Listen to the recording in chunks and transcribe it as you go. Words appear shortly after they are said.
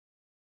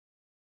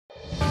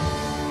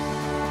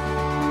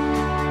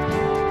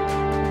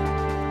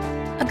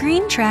A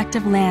green tract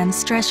of land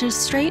stretches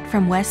straight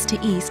from west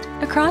to east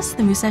across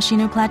the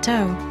Musashino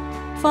Plateau,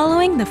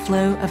 following the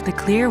flow of the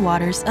clear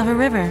waters of a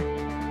river.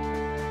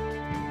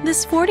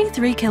 This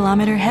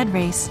 43-kilometer head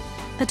race,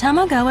 the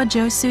Tamagawa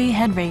Josui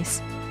head race,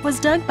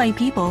 was dug by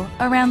people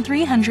around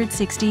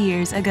 360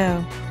 years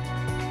ago.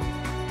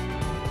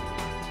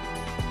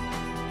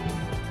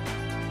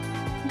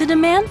 The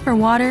demand for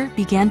water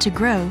began to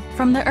grow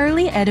from the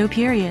early Edo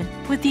period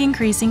with the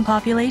increasing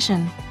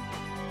population.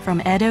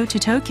 From Edo to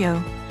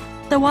Tokyo,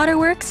 the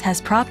waterworks has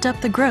propped up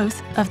the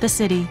growth of the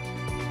city.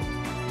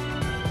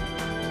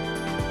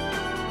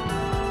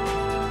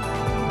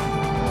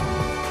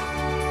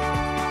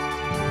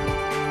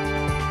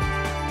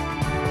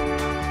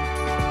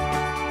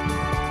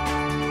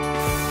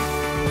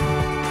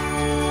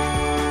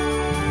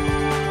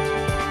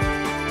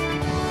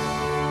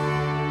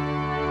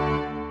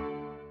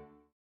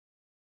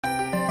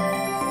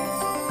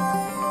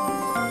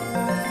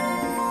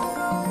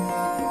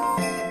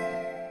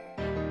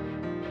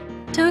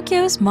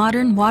 Tokyo's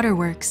modern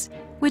waterworks,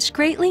 which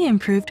greatly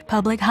improved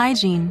public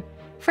hygiene,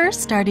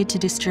 first started to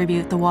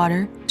distribute the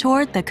water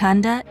toward the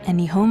Kanda and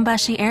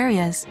Nihonbashi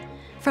areas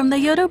from the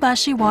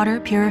Yodobashi water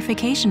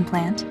purification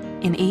plant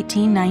in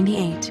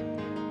 1898.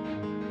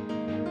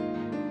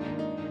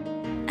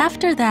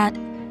 After that,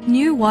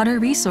 new water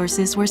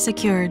resources were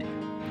secured,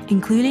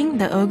 including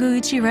the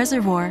Oguchi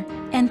Reservoir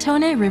and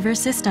Tone River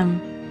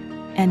system,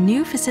 and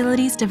new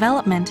facilities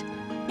development,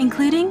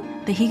 including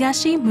the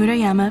Higashi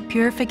Murayama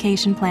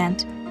Purification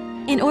Plant,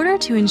 in order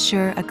to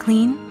ensure a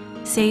clean,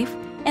 safe,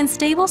 and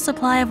stable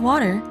supply of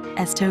water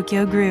as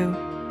Tokyo grew.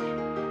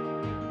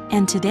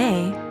 And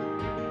today,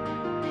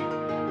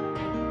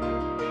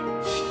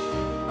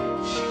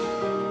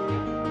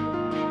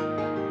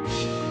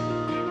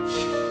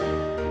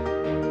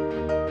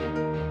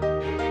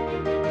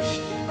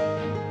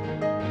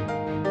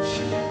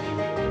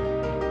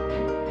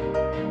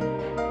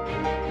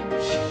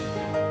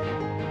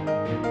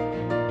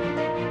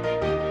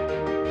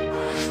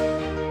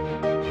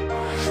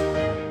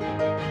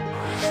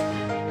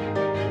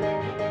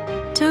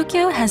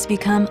 Tokyo has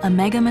become a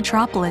mega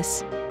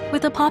metropolis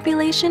with a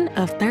population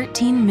of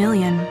 13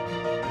 million.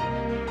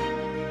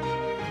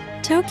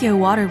 Tokyo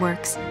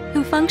Waterworks,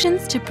 who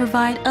functions to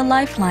provide a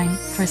lifeline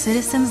for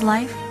citizens'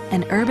 life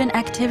and urban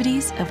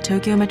activities of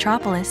Tokyo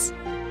metropolis,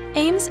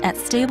 aims at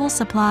stable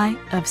supply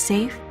of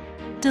safe,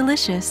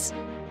 delicious,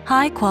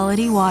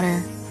 high-quality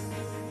water.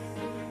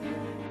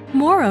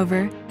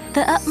 Moreover,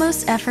 the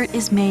utmost effort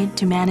is made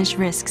to manage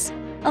risks,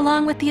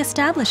 along with the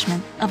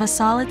establishment of a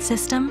solid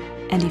system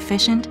and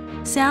efficient,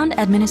 sound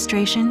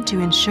administration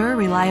to ensure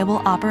reliable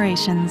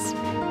operations.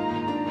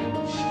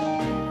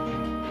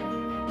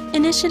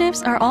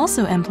 Initiatives are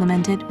also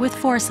implemented with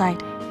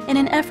foresight in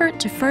an effort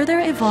to further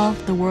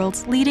evolve the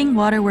world's leading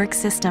waterworks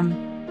system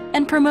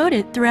and promote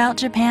it throughout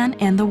Japan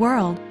and the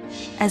world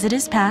as it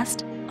is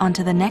passed on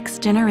to the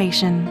next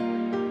generation.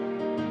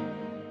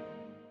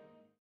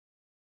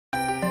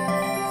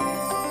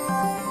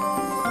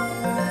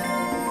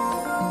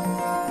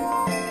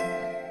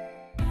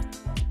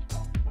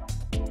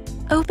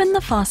 Open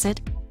the faucet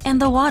and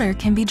the water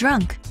can be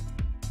drunk.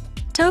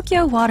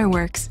 Tokyo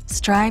Waterworks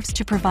strives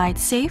to provide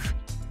safe,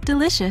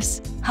 delicious,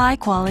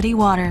 high-quality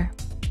water.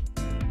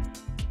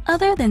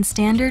 Other than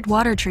standard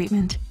water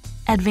treatment,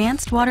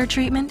 advanced water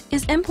treatment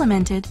is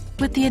implemented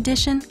with the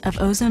addition of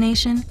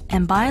ozonation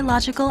and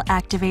biological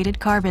activated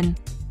carbon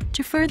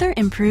to further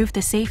improve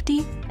the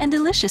safety and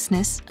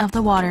deliciousness of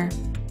the water.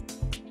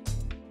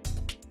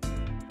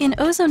 In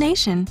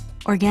ozonation,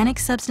 organic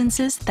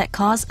substances that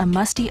cause a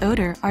musty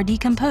odor are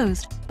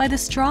decomposed by the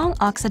strong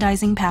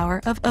oxidizing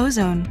power of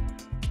ozone.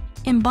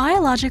 In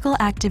biological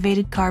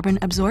activated carbon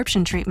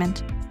absorption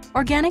treatment,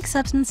 organic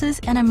substances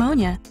and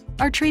ammonia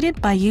are treated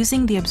by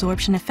using the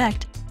absorption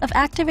effect of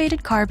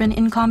activated carbon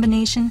in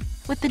combination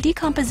with the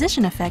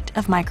decomposition effect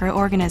of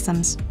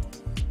microorganisms.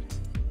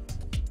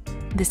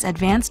 This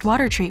advanced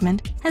water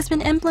treatment has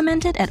been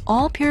implemented at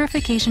all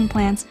purification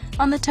plants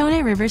on the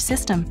Tone River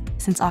system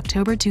since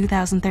October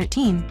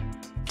 2013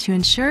 to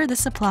ensure the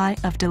supply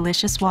of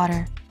delicious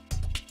water.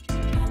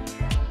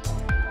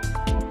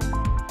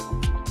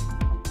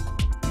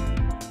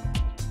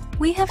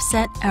 We have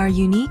set our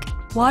unique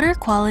water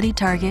quality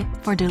target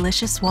for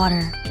delicious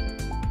water.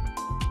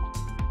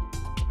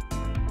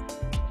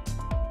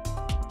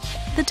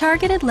 The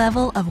targeted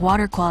level of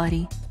water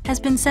quality has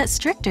been set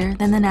stricter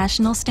than the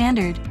national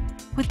standard,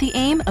 with the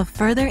aim of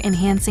further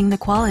enhancing the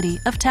quality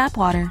of tap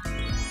water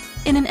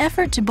in an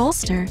effort to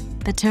bolster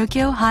the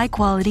Tokyo High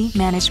Quality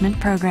Management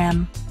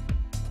Program.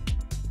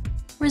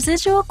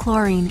 Residual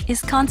chlorine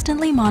is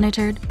constantly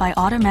monitored by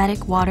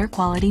automatic water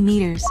quality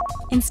meters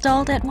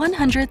installed at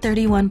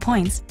 131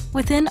 points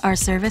within our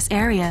service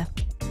area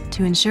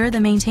to ensure the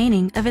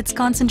maintaining of its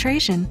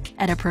concentration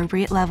at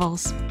appropriate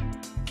levels.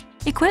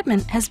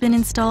 Equipment has been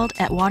installed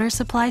at water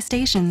supply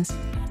stations,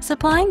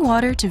 supplying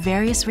water to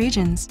various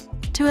regions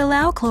to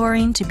allow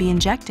chlorine to be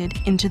injected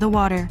into the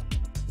water.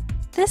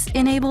 This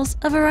enables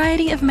a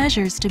variety of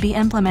measures to be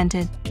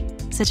implemented,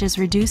 such as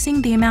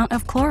reducing the amount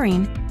of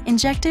chlorine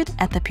injected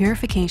at the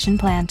purification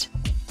plant.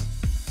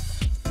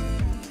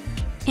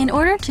 In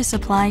order to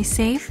supply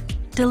safe,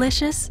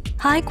 delicious,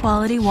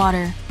 high-quality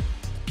water,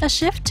 a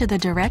shift to the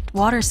direct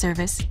water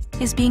service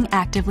is being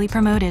actively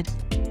promoted.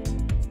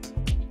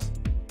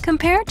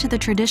 Compared to the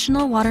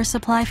traditional water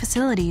supply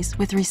facilities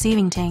with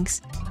receiving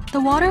tanks, the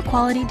water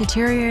quality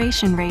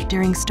deterioration rate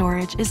during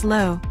storage is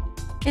low.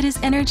 It is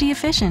energy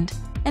efficient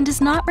and does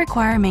not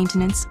require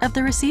maintenance of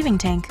the receiving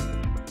tank.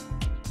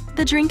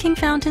 The drinking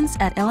fountains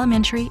at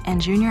elementary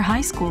and junior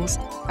high schools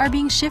are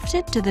being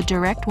shifted to the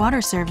direct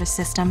water service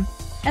system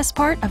as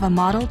part of a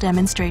model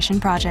demonstration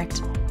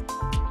project.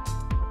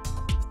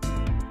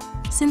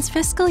 Since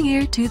fiscal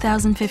year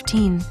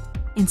 2015,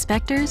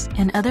 inspectors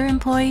and other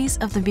employees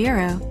of the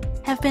Bureau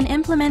have been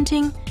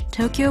implementing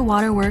Tokyo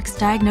Waterworks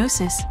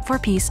diagnosis for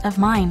peace of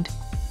mind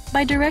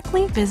by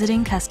directly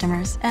visiting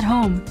customers at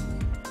home.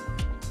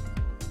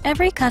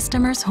 Every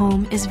customer's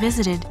home is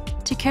visited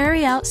to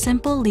carry out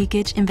simple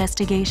leakage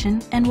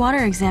investigation and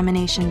water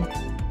examination,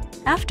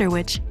 after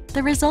which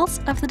the results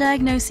of the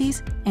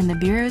diagnoses and the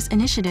Bureau's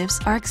initiatives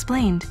are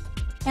explained,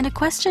 and a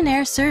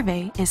questionnaire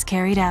survey is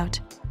carried out.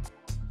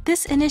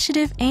 This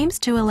initiative aims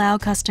to allow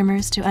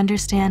customers to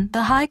understand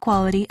the high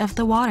quality of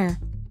the water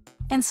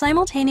and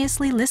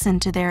simultaneously listen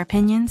to their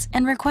opinions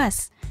and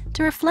requests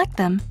to reflect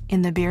them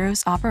in the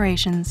Bureau's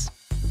operations.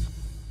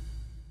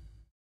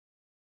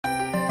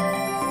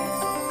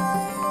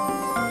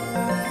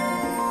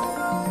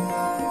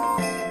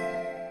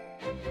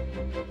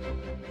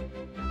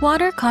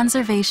 Water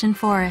conservation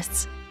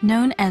forests,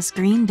 known as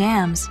green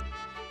dams,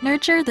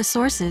 nurture the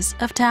sources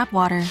of tap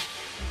water.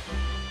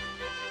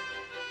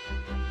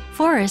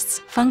 Forests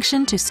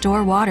function to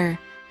store water,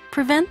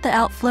 prevent the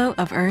outflow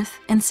of earth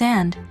and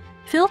sand,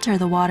 filter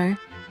the water,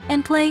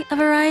 and play a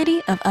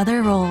variety of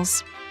other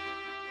roles.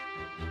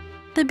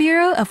 The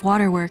Bureau of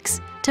Waterworks,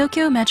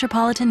 Tokyo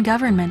Metropolitan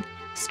Government,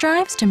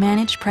 strives to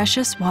manage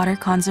precious water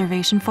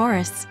conservation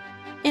forests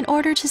in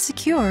order to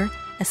secure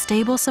a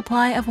stable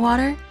supply of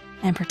water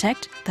and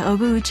protect the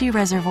Ogouchi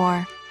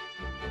Reservoir.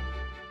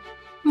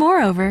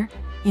 Moreover,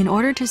 in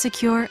order to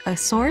secure a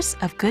source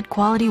of good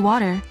quality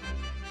water,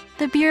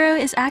 the Bureau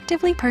is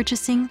actively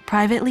purchasing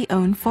privately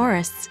owned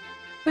forests,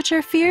 which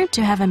are feared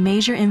to have a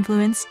major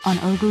influence on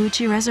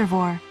Ogouchi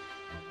Reservoir,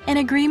 and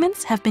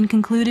agreements have been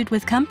concluded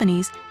with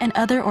companies and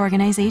other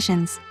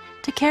organizations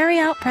to carry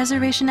out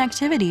preservation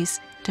activities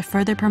to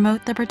further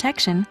promote the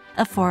protection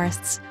of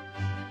forests.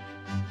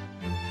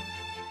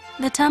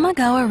 The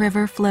Tamagawa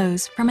River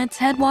flows from its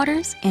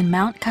headwaters in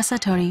Mount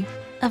Kasatori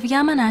of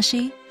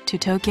Yamanashi to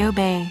Tokyo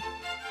Bay.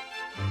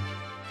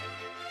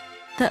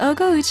 The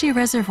Ogouchi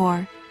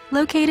Reservoir,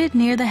 located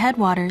near the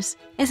headwaters,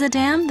 is a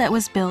dam that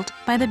was built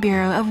by the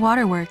Bureau of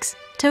Waterworks,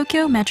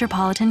 Tokyo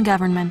Metropolitan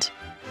Government.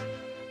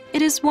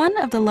 It is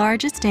one of the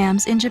largest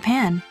dams in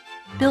Japan,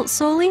 built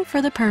solely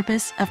for the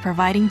purpose of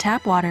providing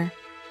tap water,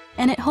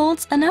 and it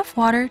holds enough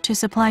water to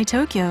supply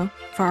Tokyo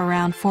for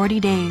around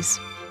 40 days.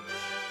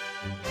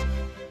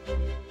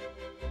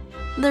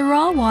 The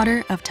raw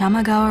water of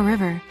Tamagawa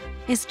River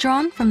is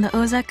drawn from the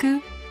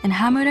Ozaku and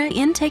Hamura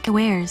intake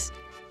weirs,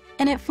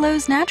 and it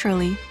flows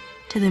naturally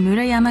to the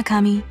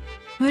Murayama-kami,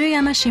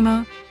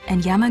 Murayama-shimo,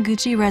 and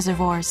Yamaguchi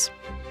reservoirs.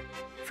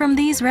 From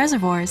these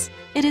reservoirs,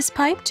 it is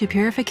piped to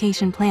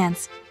purification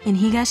plants in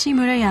Higashi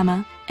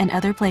Murayama and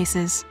other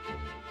places.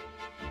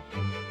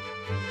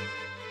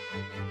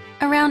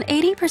 Around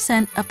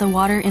 80% of the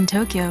water in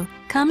Tokyo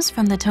comes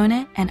from the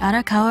Tone and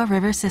Arakawa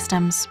river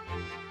systems.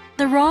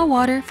 The raw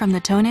water from the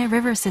Tone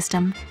River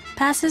system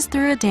passes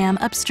through a dam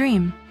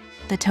upstream,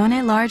 the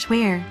Tone Large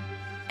Weir,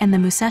 and the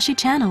Musashi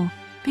Channel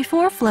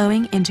before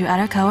flowing into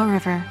Arakawa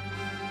River.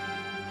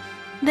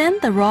 Then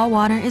the raw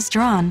water is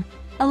drawn,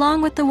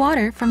 along with the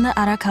water from the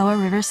Arakawa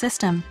River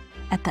system,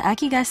 at the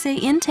Akigase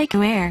intake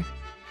weir,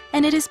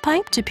 and it is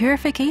piped to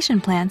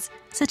purification plants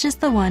such as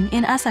the one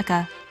in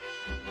Asaka.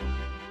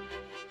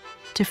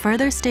 To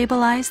further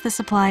stabilize the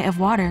supply of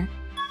water,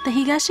 the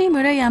Higashi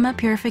Murayama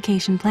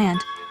Purification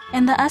Plant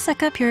and the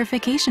Asaka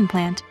Purification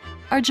Plant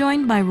are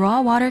joined by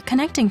raw water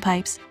connecting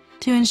pipes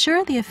to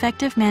ensure the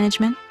effective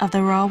management of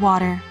the raw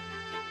water.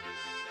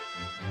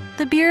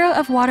 The Bureau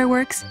of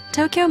Waterworks,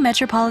 Tokyo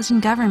Metropolitan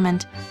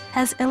Government,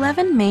 has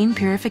 11 main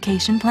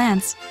purification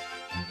plants.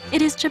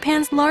 It is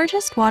Japan's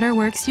largest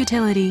waterworks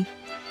utility,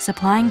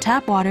 supplying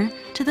tap water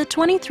to the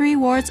 23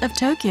 wards of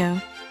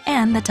Tokyo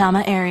and the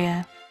Tama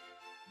area.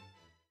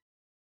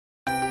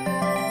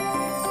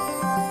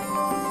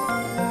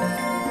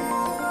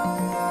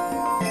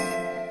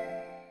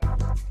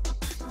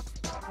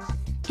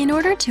 In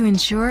order to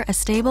ensure a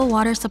stable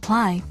water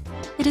supply,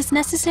 it is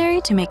necessary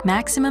to make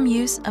maximum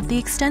use of the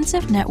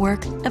extensive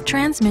network of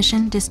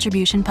transmission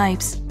distribution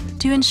pipes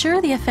to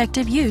ensure the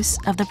effective use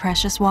of the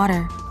precious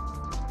water.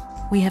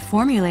 We have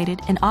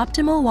formulated an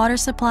optimal water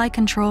supply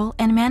control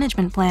and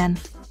management plan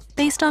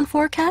based on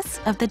forecasts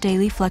of the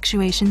daily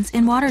fluctuations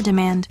in water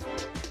demand,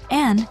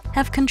 and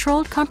have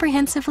controlled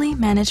comprehensively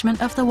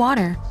management of the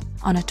water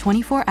on a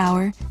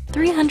 24-hour,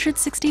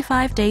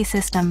 365-day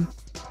system,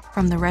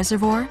 from the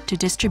reservoir to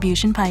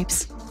distribution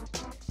pipes.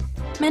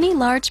 Many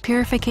large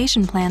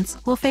purification plants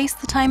will face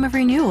the time of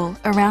renewal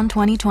around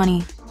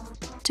 2020.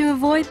 To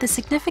avoid the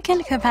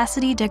significant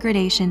capacity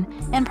degradation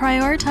and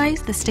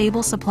prioritize the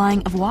stable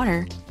supplying of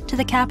water to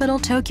the capital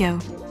Tokyo,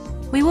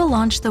 we will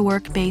launch the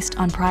work based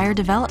on prior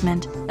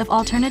development of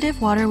alternative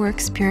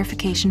waterworks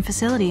purification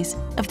facilities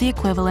of the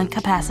equivalent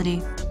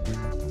capacity.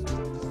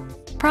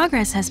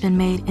 Progress has been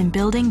made in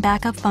building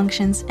backup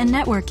functions and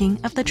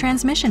networking of the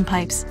transmission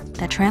pipes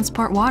that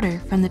transport water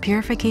from the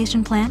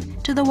purification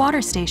plant to the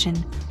water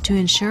station to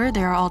ensure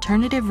there are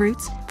alternative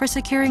routes for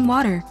securing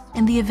water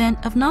in the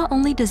event of not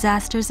only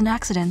disasters and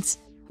accidents,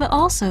 but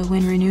also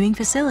when renewing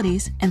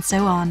facilities and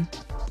so on.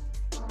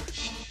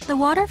 The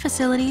water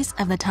facilities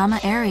of the Tama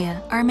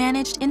area are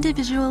managed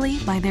individually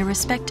by their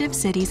respective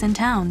cities and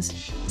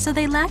towns, so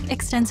they lack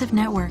extensive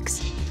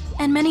networks,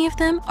 and many of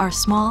them are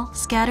small,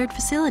 scattered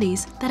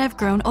facilities that have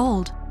grown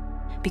old.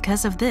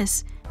 Because of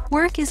this,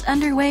 work is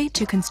underway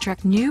to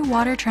construct new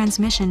water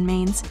transmission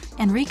mains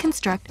and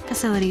reconstruct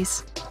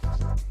facilities.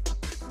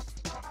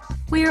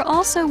 We are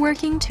also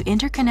working to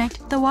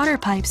interconnect the water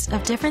pipes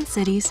of different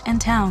cities and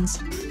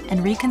towns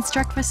and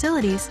reconstruct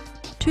facilities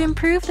to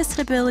improve the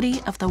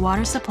stability of the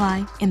water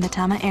supply in the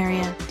Tama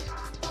area.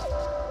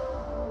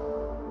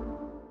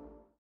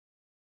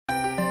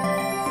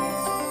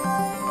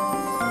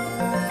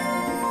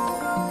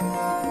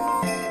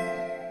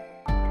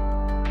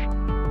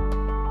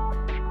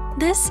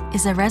 This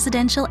is a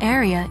residential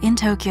area in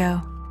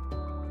Tokyo.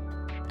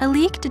 A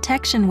leak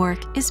detection work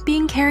is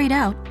being carried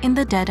out in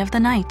the dead of the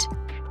night.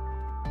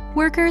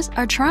 Workers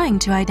are trying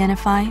to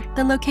identify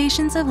the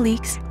locations of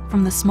leaks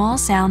from the small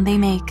sound they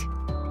make.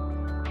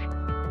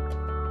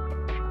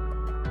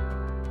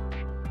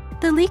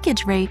 The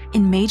leakage rate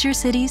in major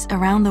cities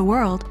around the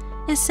world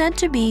is said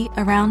to be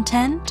around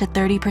 10 to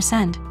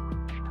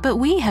 30%, but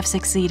we have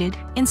succeeded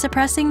in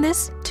suppressing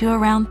this to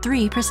around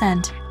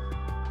 3%.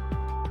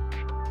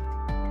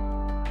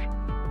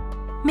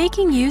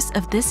 Making use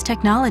of this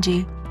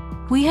technology,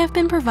 we have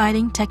been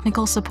providing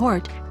technical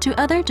support to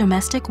other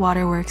domestic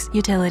waterworks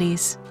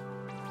utilities.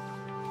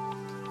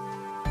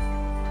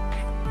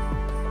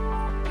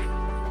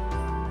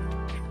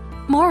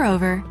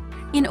 Moreover,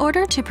 in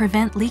order to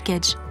prevent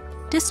leakage,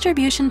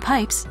 distribution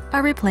pipes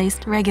are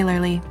replaced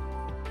regularly.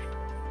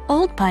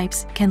 Old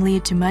pipes can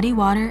lead to muddy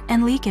water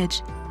and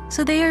leakage,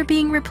 so they are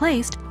being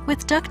replaced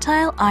with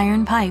ductile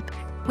iron pipe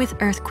with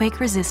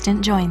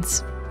earthquake-resistant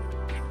joints.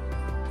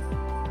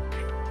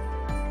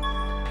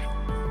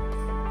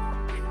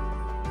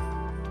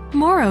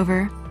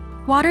 Moreover,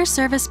 water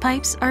service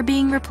pipes are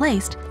being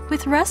replaced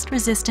with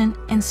rust-resistant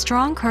and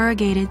strong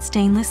corrugated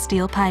stainless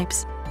steel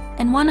pipes,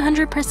 and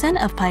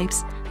 100% of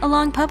pipes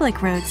along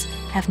public roads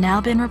have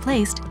now been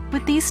replaced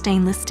with these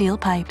stainless steel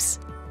pipes.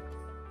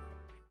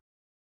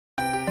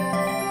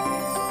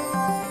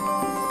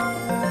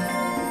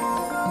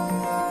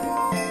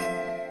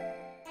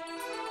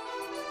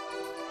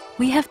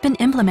 We have been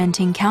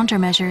implementing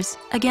countermeasures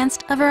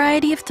against a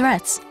variety of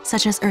threats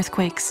such as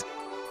earthquakes.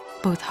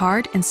 Both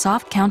hard and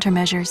soft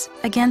countermeasures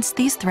against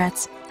these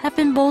threats have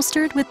been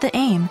bolstered with the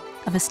aim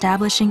of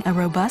establishing a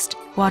robust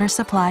water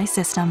supply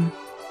system.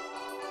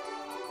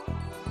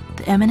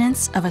 The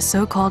imminence of a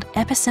so-called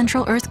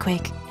epicentral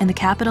earthquake in the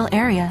capital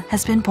area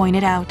has been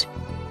pointed out.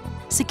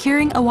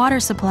 Securing a water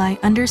supply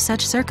under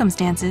such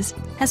circumstances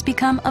has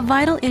become a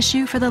vital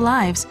issue for the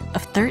lives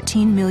of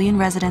 13 million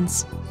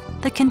residents,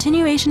 the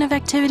continuation of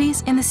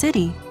activities in the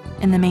city,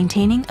 and the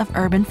maintaining of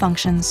urban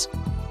functions.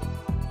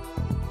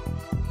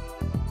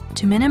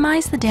 To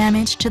minimize the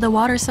damage to the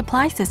water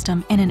supply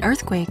system in an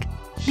earthquake,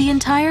 the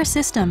entire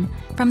system,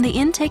 from the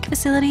intake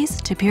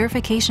facilities to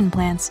purification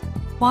plants,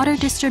 water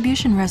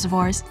distribution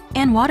reservoirs,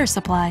 and water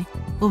supply,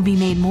 will be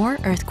made more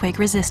earthquake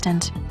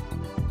resistant.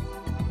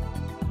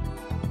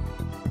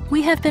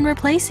 We have been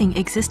replacing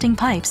existing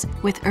pipes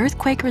with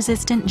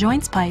earthquake-resistant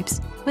joints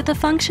pipes with a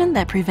function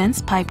that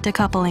prevents pipe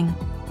decoupling.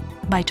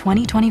 By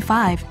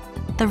 2025,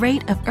 the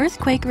rate of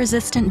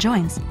earthquake-resistant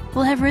joints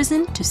will have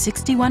risen to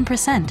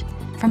 61%,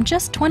 from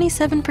just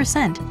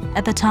 27%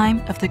 at the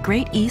time of the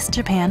Great East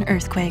Japan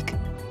earthquake.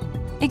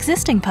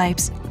 Existing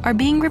pipes are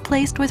being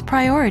replaced with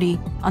priority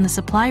on the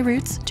supply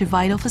routes to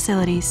vital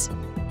facilities.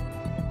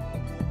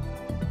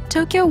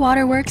 Tokyo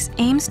Waterworks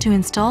aims to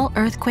install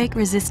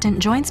earthquake-resistant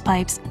joints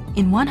pipes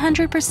in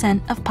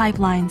 100% of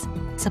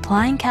pipelines,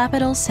 supplying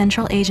capital's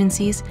central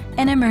agencies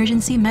and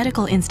emergency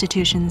medical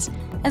institutions,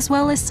 as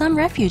well as some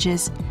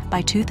refuges,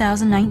 by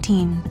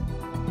 2019.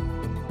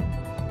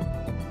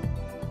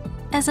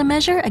 As a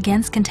measure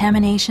against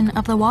contamination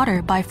of the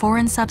water by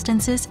foreign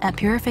substances at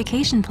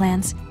purification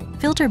plants,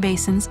 filter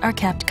basins are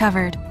kept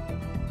covered.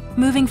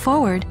 Moving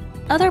forward,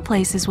 other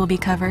places will be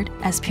covered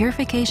as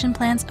purification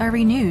plants are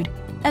renewed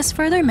as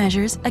further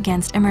measures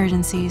against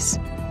emergencies.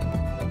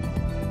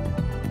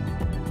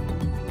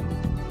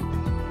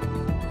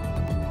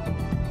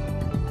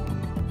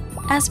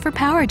 As for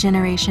power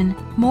generation,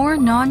 more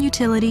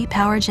non-utility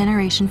power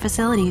generation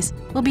facilities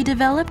will be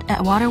developed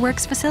at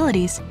waterworks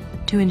facilities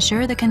to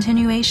ensure the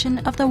continuation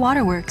of the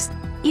waterworks,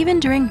 even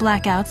during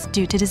blackouts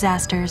due to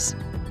disasters.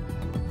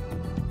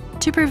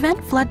 To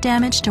prevent flood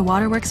damage to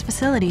waterworks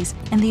facilities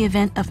in the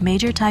event of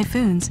major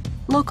typhoons,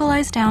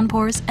 localized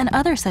downpours, and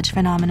other such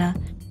phenomena,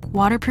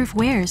 waterproof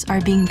weirs are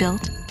being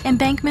built,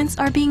 embankments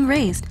are being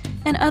raised,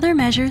 and other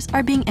measures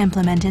are being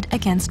implemented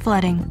against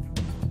flooding.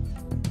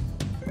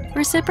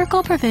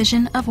 Reciprocal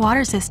provision of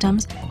water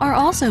systems are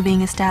also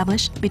being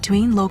established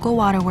between local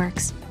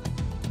waterworks.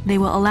 They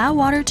will allow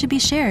water to be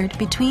shared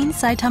between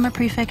Saitama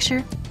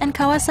Prefecture and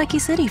Kawasaki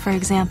City, for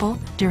example,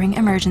 during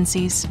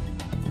emergencies.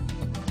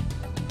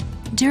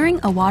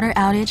 During a water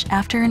outage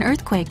after an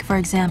earthquake, for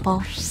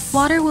example,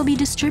 water will be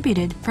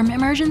distributed from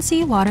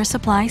emergency water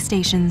supply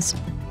stations.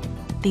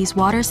 These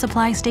water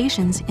supply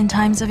stations in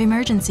times of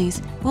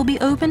emergencies will be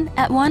open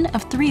at one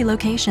of 3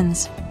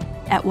 locations: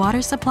 at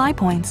water supply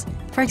points,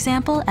 for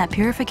example at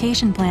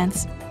purification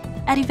plants,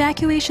 at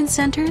evacuation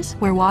centers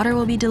where water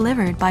will be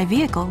delivered by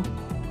vehicle,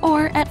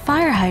 or at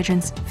fire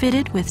hydrants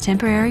fitted with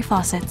temporary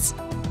faucets.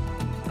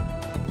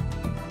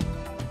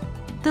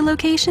 The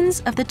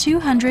locations of the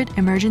 200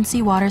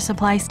 emergency water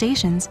supply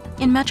stations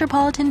in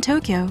metropolitan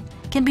Tokyo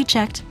can be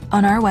checked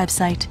on our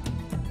website.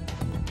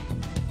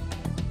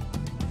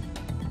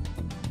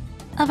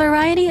 A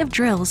variety of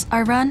drills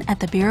are run at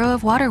the Bureau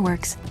of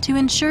Waterworks to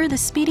ensure the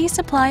speedy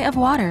supply of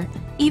water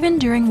even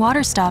during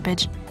water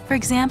stoppage, for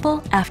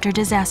example after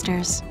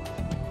disasters.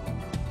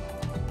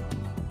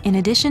 In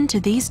addition to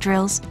these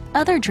drills,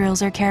 other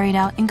drills are carried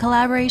out in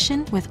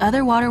collaboration with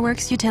other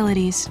waterworks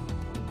utilities.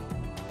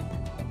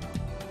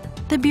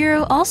 The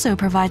Bureau also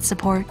provides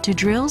support to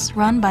drills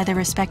run by the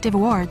respective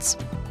wards,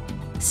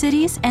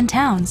 cities and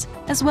towns,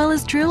 as well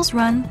as drills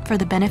run for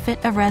the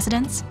benefit of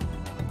residents,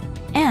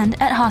 and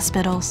at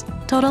hospitals,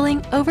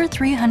 totaling over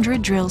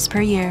 300 drills per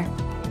year.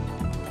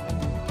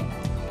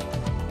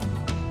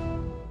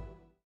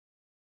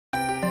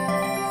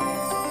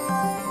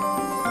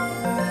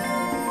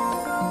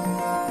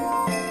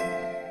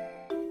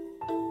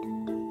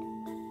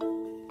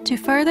 To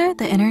further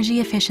the energy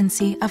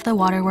efficiency of the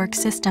waterworks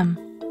system,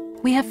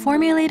 we have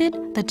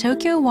formulated the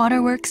Tokyo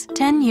Waterworks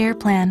 10-year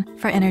plan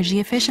for energy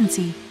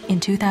efficiency in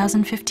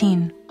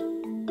 2015.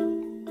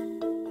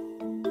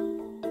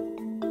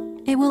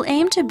 It will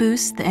aim to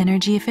boost the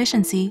energy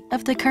efficiency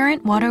of the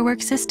current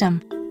waterworks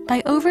system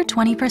by over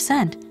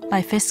 20%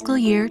 by fiscal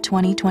year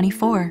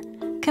 2024,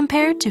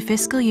 compared to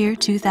fiscal year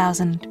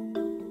 2000.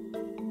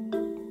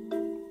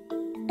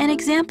 An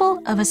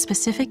example of a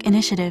specific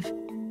initiative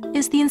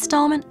is the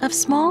installation of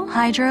small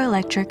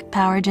hydroelectric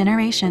power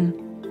generation,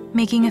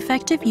 making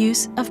effective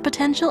use of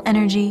potential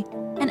energy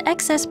and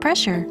excess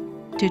pressure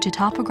due to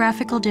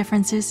topographical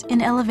differences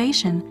in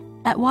elevation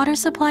at water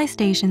supply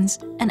stations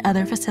and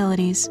other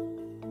facilities.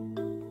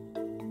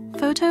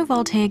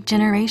 Photovoltaic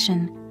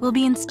generation will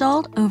be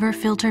installed over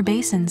filter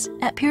basins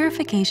at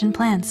purification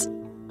plants,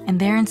 and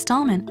their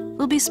installment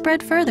will be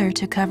spread further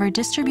to cover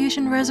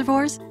distribution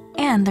reservoirs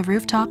and the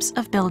rooftops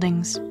of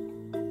buildings.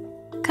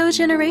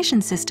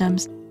 Cogeneration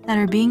systems that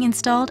are being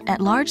installed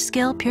at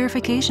large-scale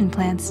purification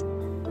plants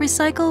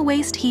recycle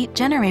waste heat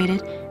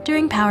generated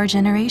during power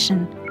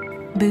generation,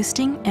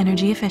 boosting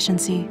energy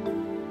efficiency.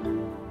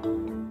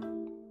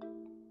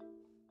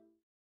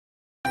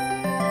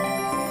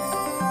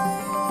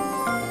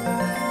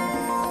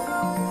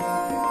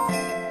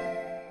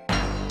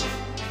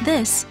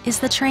 This is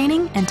the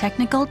Training and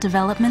Technical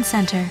Development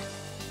Center.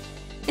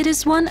 It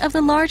is one of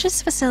the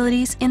largest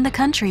facilities in the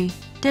country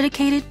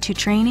dedicated to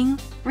training,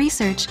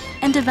 research,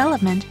 and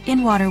development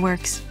in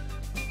waterworks.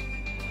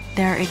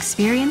 There are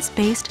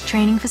experience-based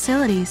training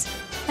facilities,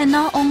 and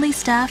not only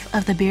staff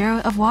of the Bureau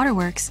of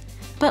Waterworks,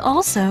 but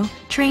also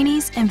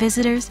trainees and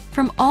visitors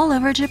from all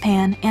over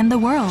Japan and the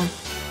world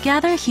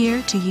gather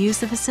here to use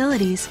the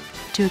facilities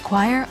to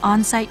acquire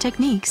on-site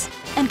techniques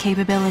and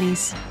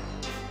capabilities.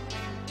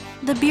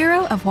 The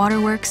Bureau of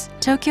Waterworks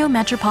Tokyo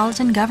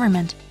Metropolitan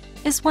Government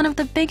is one of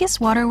the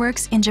biggest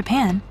waterworks in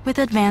Japan with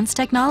advanced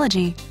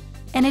technology,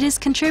 and it is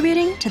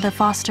contributing to the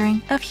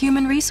fostering of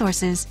human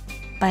resources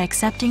by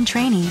accepting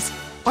trainees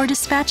or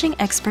dispatching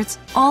experts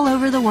all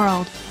over the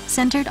world,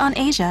 centered on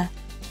Asia.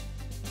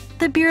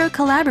 The Bureau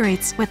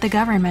collaborates with the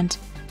government,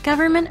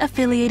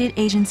 government-affiliated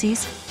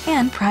agencies,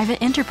 and private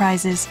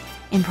enterprises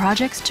in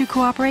projects to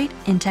cooperate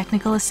in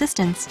technical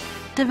assistance,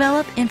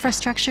 develop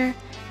infrastructure,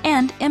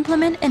 and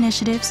implement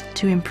initiatives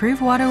to improve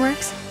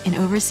waterworks in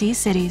overseas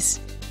cities.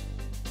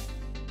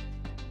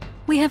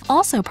 We have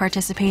also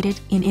participated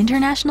in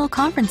international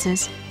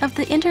conferences of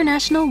the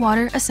International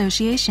Water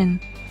Association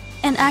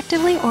and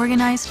actively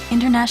organized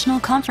international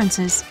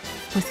conferences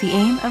with the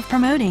aim of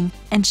promoting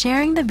and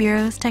sharing the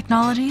Bureau's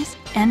technologies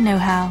and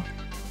know-how.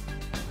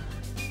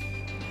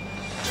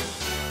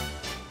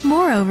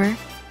 Moreover,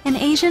 an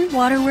Asian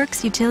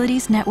Waterworks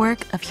Utilities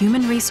Network of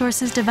Human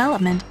Resources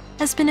Development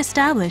has been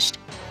established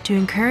to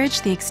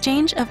encourage the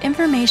exchange of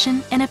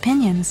information and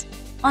opinions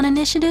on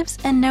initiatives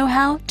and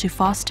know-how to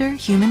foster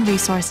human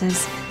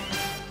resources.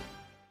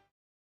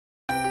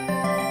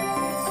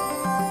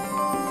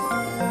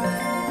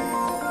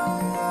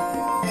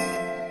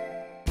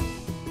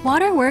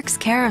 Waterworks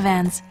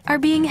caravans are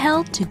being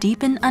held to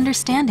deepen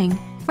understanding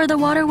for the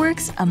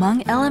waterworks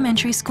among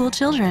elementary school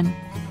children.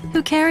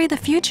 who carry the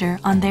future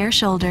on their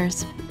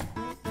shoulders.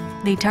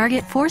 They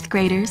target 4th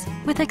graders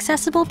with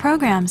accessible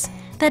programs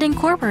that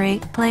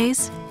incorporate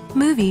plays,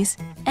 movies,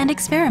 and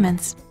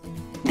experiments.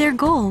 Their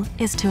goal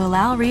is to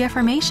allow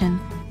reaffirmation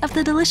of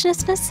the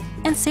deliciousness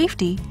and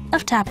safety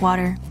of tap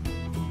water.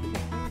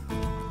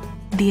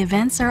 The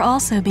events are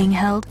also being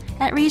held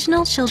at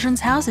regional children's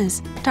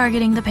houses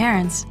targeting the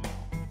parents,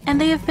 and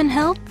they have been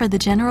held for the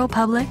general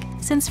public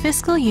since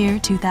fiscal year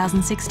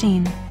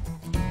 2016.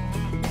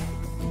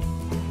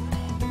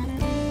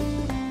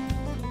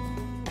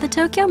 The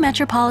Tokyo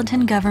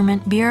Metropolitan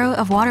Government Bureau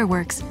of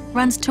Waterworks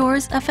runs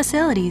tours of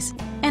facilities,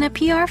 and a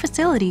PR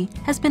facility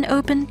has been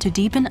opened to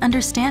deepen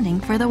understanding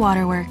for the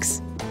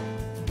waterworks.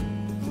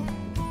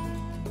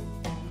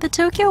 The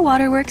Tokyo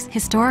Waterworks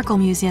Historical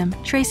Museum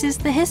traces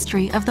the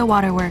history of the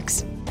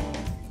waterworks.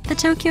 The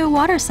Tokyo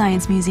Water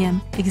Science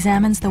Museum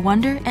examines the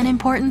wonder and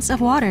importance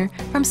of water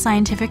from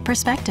scientific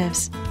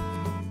perspectives.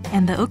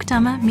 And the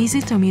Okutama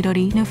Mizu to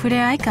Midori no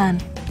Fureaikan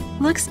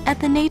looks at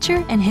the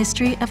nature and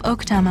history of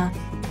Okutama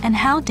and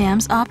how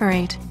dams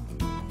operate.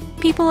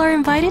 People are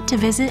invited to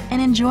visit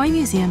and enjoy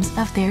museums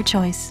of their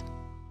choice.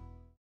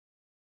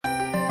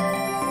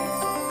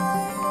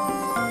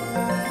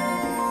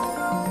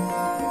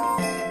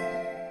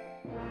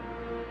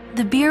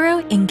 The Bureau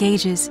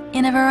engages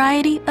in a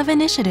variety of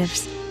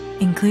initiatives,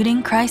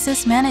 including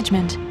crisis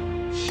management,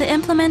 the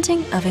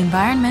implementing of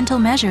environmental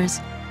measures,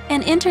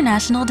 and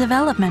international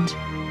development.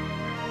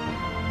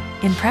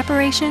 In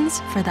preparations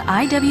for the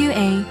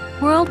IWA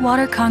World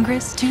Water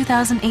Congress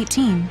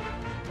 2018,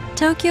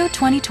 Tokyo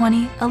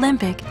 2020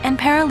 Olympic and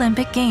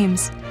Paralympic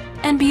Games,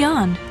 and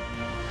beyond,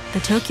 the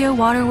Tokyo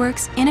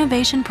Waterworks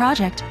Innovation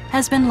Project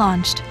has been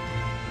launched.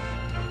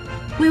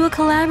 We will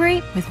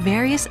collaborate with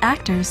various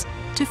actors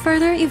to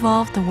further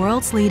evolve the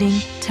world's leading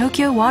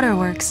Tokyo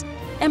Waterworks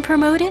and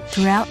promote it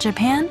throughout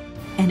Japan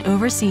and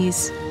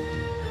overseas.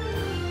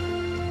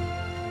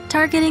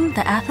 Targeting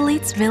the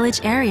Athletes'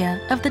 Village area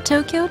of the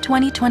Tokyo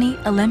 2020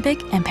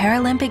 Olympic and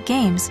Paralympic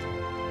Games,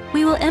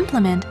 we will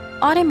implement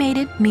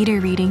automated meter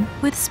reading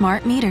with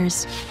smart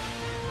meters.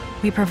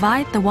 We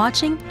provide the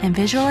watching and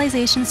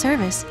visualization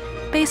service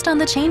based on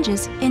the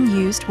changes in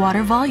used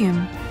water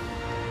volume.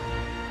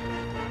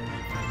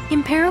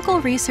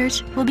 Empirical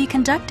research will be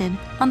conducted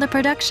on the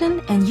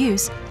production and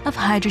use of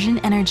hydrogen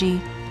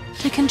energy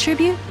to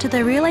contribute to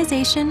the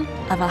realization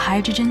of a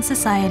hydrogen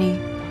society.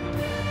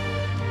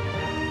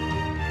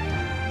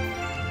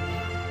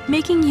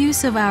 Making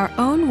use of our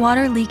own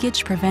water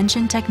leakage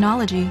prevention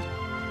technology,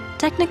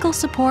 technical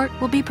support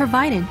will be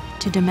provided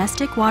to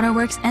domestic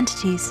waterworks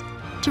entities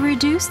to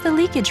reduce the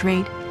leakage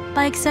rate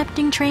by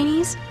accepting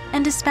trainees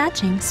and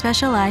dispatching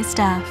specialized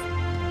staff.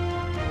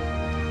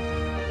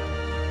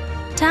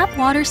 Tap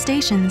water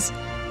stations,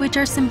 which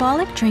are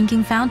symbolic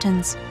drinking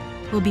fountains,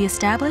 will be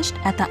established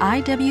at the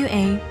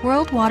IWA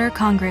World Water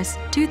Congress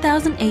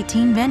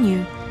 2018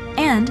 venue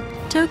and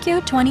Tokyo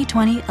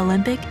 2020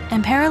 Olympic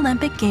and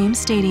Paralympic Games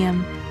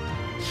Stadium.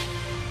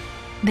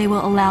 They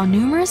will allow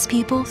numerous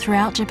people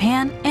throughout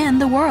Japan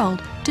and the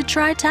world to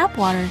try tap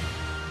water,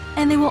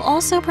 and they will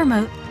also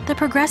promote the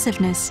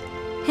progressiveness,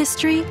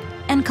 history,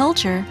 and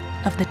culture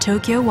of the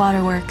Tokyo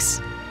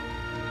Waterworks.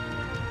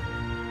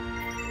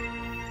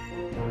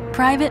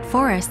 Private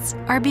forests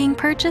are being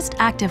purchased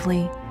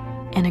actively,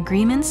 and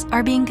agreements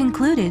are being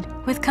concluded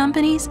with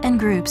companies and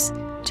groups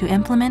to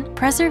implement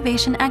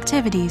preservation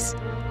activities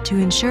to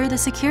ensure the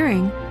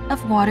securing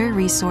of water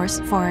resource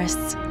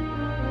forests.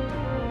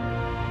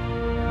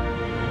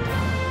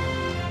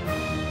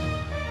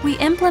 We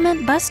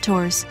implement bus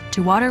tours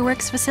to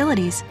waterworks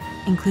facilities,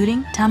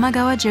 including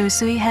Tamagawa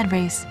Josui Head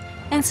Race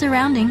and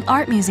surrounding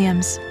art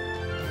museums.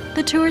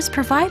 The tours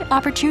provide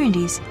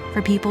opportunities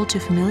for people to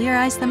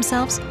familiarize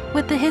themselves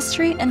with the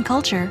history and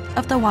culture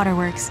of the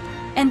waterworks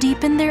and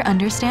deepen their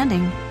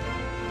understanding.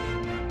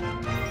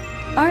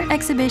 Art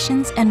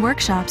exhibitions and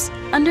workshops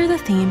under the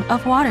theme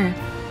of water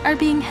are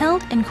being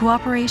held in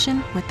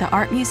cooperation with the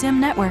Art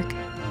Museum Network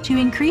to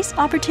increase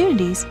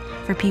opportunities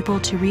for people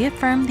to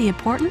reaffirm the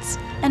importance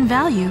and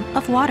value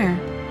of water.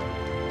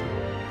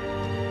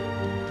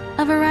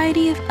 A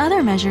variety of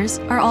other measures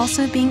are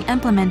also being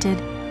implemented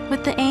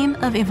with the aim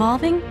of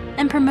evolving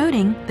and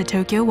promoting the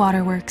Tokyo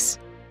Waterworks.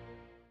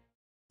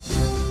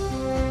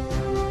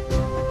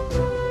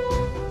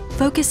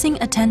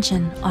 Focusing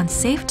attention on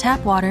safe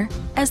tap water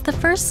as the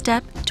first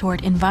step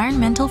toward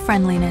environmental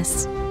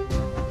friendliness.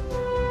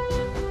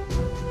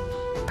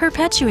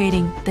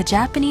 Perpetuating the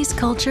Japanese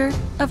culture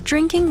of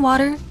drinking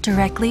water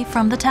directly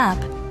from the tap.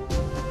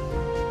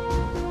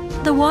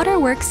 The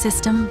waterworks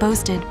system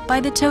boasted by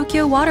the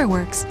Tokyo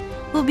Waterworks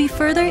will be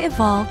further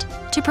evolved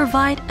to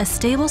provide a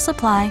stable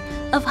supply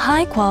of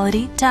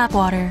high-quality tap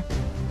water.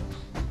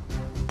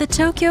 The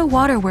Tokyo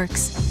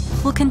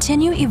Waterworks will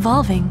continue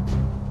evolving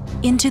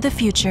into the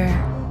future.